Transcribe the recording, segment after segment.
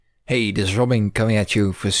Hey, this is Robin coming at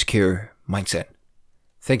you for Secure Mindset.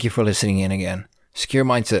 Thank you for listening in again. Secure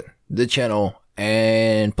Mindset, the channel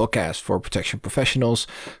and podcast for protection professionals,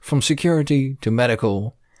 from security to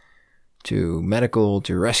medical to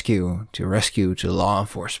rescue to law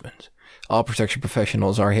enforcement. All protection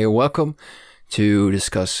professionals are here. Welcome to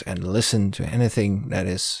discuss and listen to anything that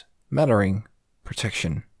is mattering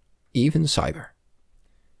protection, even cyber.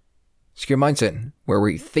 Secure Mindset, where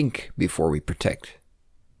we think before we protect.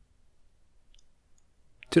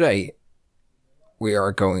 Today, we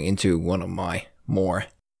are going into one of my more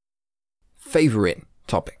favorite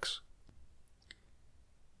topics.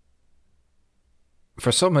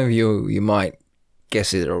 For some of you, you might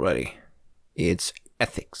guess it already. It's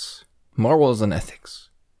ethics. Morals and ethics.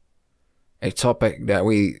 A topic that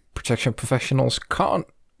we protection professionals can't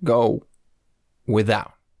go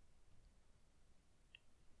without.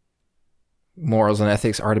 Morals and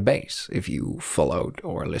ethics are the base, if you followed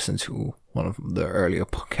or listened to one of the earlier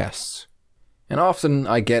podcasts. And often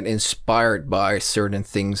I get inspired by certain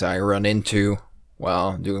things I run into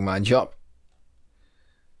while doing my job.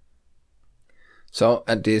 So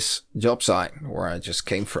at this job site where I just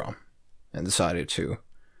came from and decided to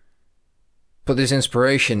put this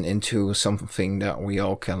inspiration into something that we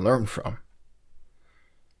all can learn from,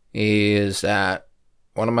 is that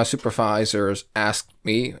one of my supervisors asked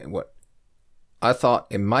me what I thought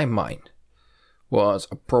in my mind was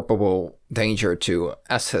a probable danger to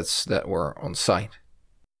assets that were on site,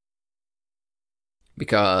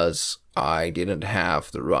 because I didn't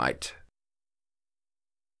have the right,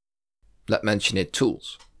 let's mention it,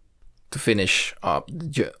 tools to finish off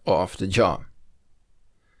the job.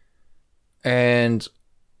 And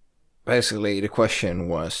basically the question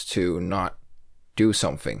was to not do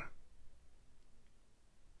something.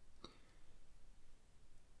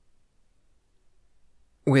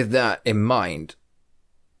 With that in mind,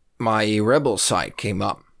 my rebel side came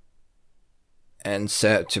up and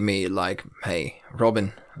said to me like, hey,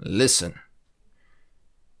 Robin, listen.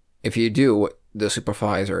 If you do what the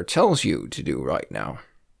supervisor tells you to do right now,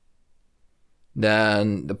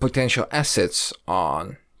 then the potential assets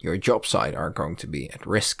on your job site are going to be at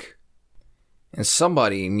risk. And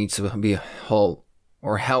somebody needs to be held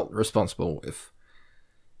responsible if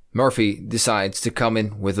Murphy decides to come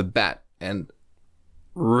in with a bat and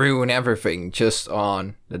ruin everything just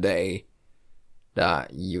on the day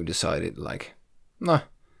that you decided like, nah,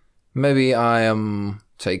 maybe I am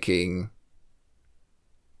taking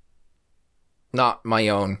not my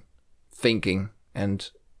own thinking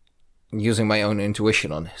and using my own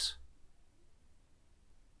intuition on this.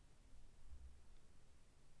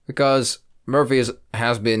 Because Murphy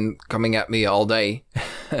has been coming at me all day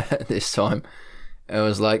this time. I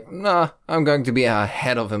was like, nah, I'm going to be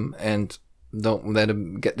ahead of him and don't let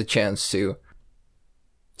him get the chance to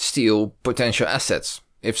steal potential assets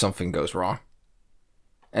if something goes wrong.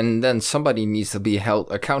 And then somebody needs to be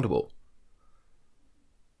held accountable.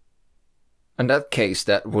 In that case,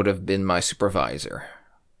 that would have been my supervisor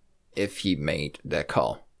if he made that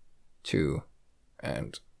call to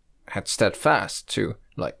and had steadfast to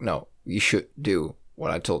like, no, you should do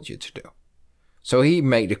what I told you to do. So he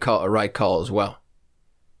made a right call as well.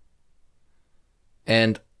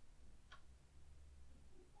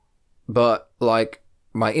 But like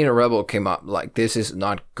my inner rebel came up like, this is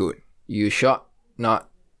not good. You should not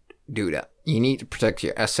do that. You need to protect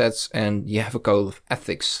your assets and you have a code of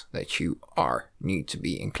ethics that you need to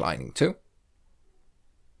be inclining to.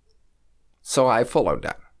 So I followed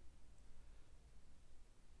that.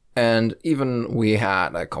 And even we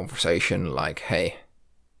had a conversation like, hey,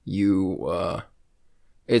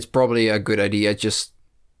 it's probably a good idea, just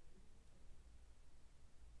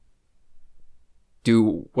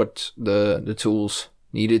do what the tools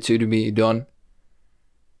needed to be done.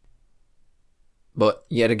 But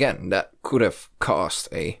yet again, that could have caused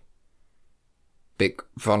a big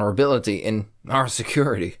vulnerability in our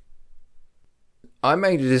security. I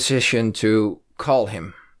made a decision to call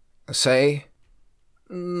him, say,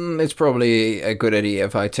 it's probably a good idea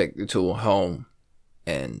if I take the tool home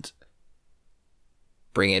and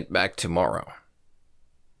bring it back tomorrow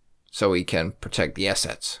so we can protect the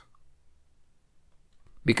assets.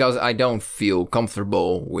 Because I don't feel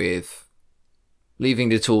comfortable with leaving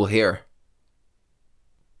the tool here,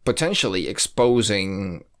 potentially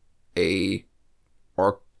exposing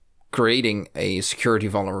or creating a security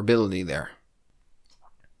vulnerability there.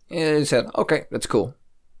 And he said, okay, that's cool.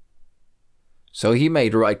 So he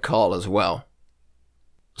made the right call as well.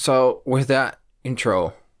 So with that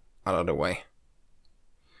intro out of the way,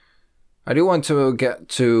 I do want to get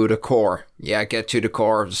to the core. Yeah, get to the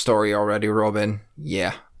core of the story already, Robin.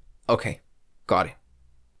 Yeah. Okay. Got it.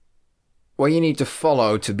 what you need to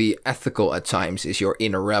follow to be ethical at times is your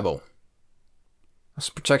inner rebel. As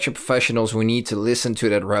protection professionals, we need to listen to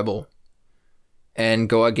that rebel and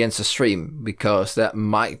go against the stream, because that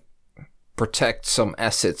might protect some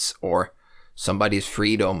assets or somebody's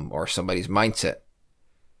freedom or somebody's mindset.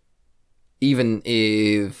 Even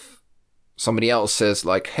if somebody else says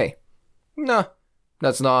like, hey, no,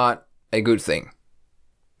 that's not a good thing.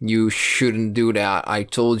 You shouldn't do that. I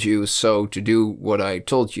told you so to do what I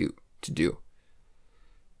told you to do.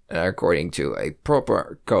 And according to a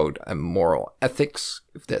proper code and moral ethics,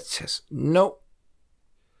 if that says no,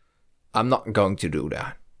 I'm not going to do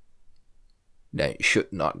that, then you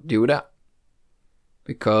should not do that.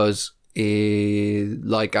 Because,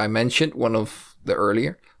 like I mentioned, one of the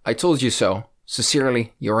earlier, I told you so.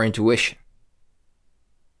 Sincerely, your intuition.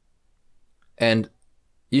 And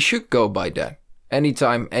you should go by that.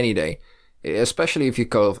 Anytime, any day. Especially if your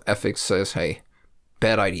code of ethics says, hey,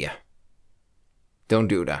 bad idea. Don't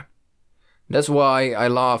do that. That's why I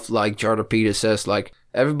laugh like Jordan Peter says, like,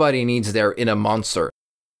 everybody needs their inner monster.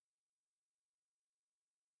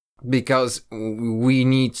 Because we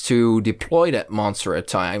need to deploy that monster at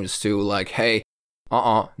times to like, hey,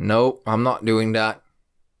 no, I'm not doing that.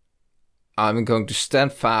 I'm going to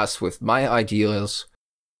stand fast with my ideals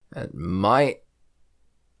and my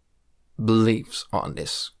beliefs on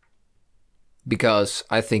this. Because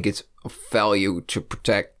I think it's of value to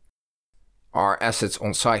protect our assets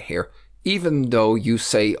on site here, even though you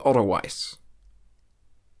say otherwise.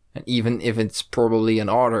 And even if it's probably an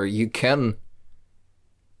order, you can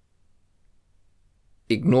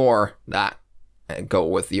ignore that and go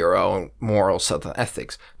with your own moral set of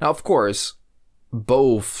ethics. Now, of course,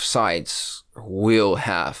 both sides will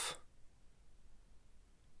have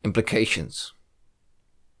implications.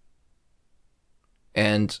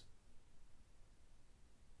 And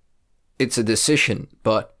it's a decision,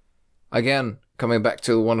 but again, coming back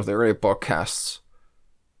to one of the earlier podcasts,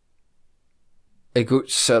 a good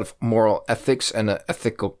set of moral ethics and an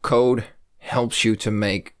ethical code helps you to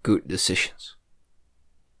make good decisions.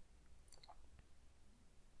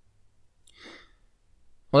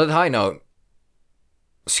 On that high note,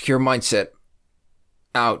 secure mindset,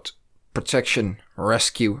 out, protection,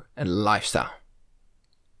 rescue, and lifestyle.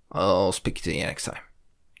 I'll speak to you next time.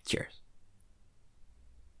 Cheers.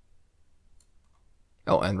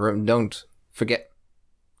 Oh, and don't forget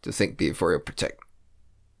to think before you protect.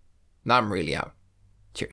 Now I'm really out.